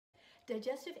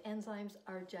Digestive enzymes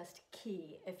are just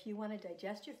key. If you want to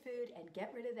digest your food and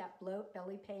get rid of that bloat,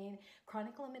 belly pain,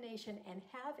 chronic elimination, and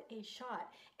have a shot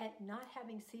at not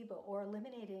having SIBO or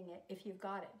eliminating it if you've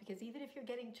got it, because even if you're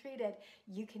getting treated,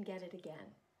 you can get it again.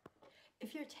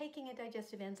 If you're taking a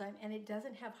digestive enzyme and it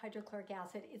doesn't have hydrochloric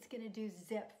acid, it's going to do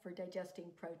zip for digesting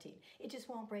protein. It just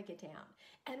won't break it down.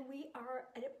 And we are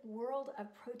a world of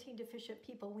protein deficient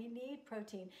people. We need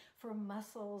protein for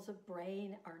muscles,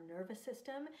 brain, our nervous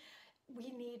system.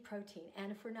 We need protein.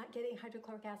 And if we're not getting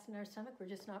hydrochloric acid in our stomach, we're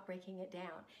just not breaking it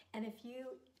down. And if you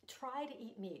try to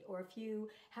eat meat, or if you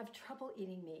have trouble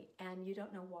eating meat and you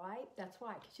don't know why, that's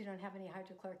why, because you don't have any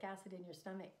hydrochloric acid in your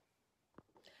stomach.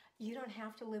 You don't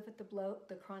have to live with the bloat,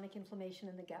 the chronic inflammation,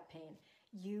 and the gut pain.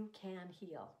 You can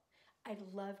heal. I'd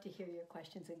love to hear your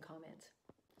questions and comments.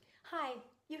 Hi,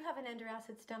 you have an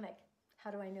underacid stomach. How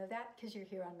do I know that? Because you're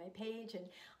here on my page, and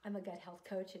I'm a gut health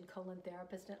coach and colon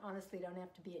therapist, and honestly don't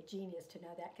have to be a genius to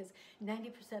know that, because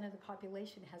 90% of the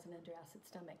population has an underacid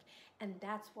stomach. And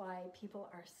that's why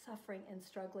people are suffering and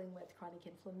struggling with chronic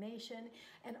inflammation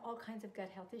and all kinds of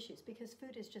gut health issues, because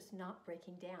food is just not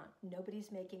breaking down.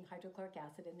 Nobody's making hydrochloric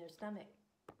acid in their stomach.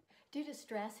 Due to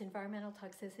stress, environmental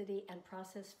toxicity, and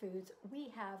processed foods, we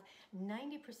have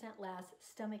 90% less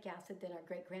stomach acid than our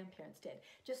great-grandparents did,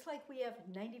 just like we have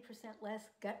 90% less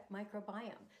gut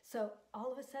microbiome. So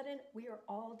all of a sudden, we are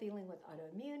all dealing with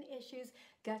autoimmune issues,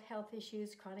 gut health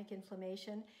issues, chronic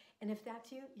inflammation, and if that's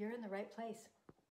you, you're in the right place.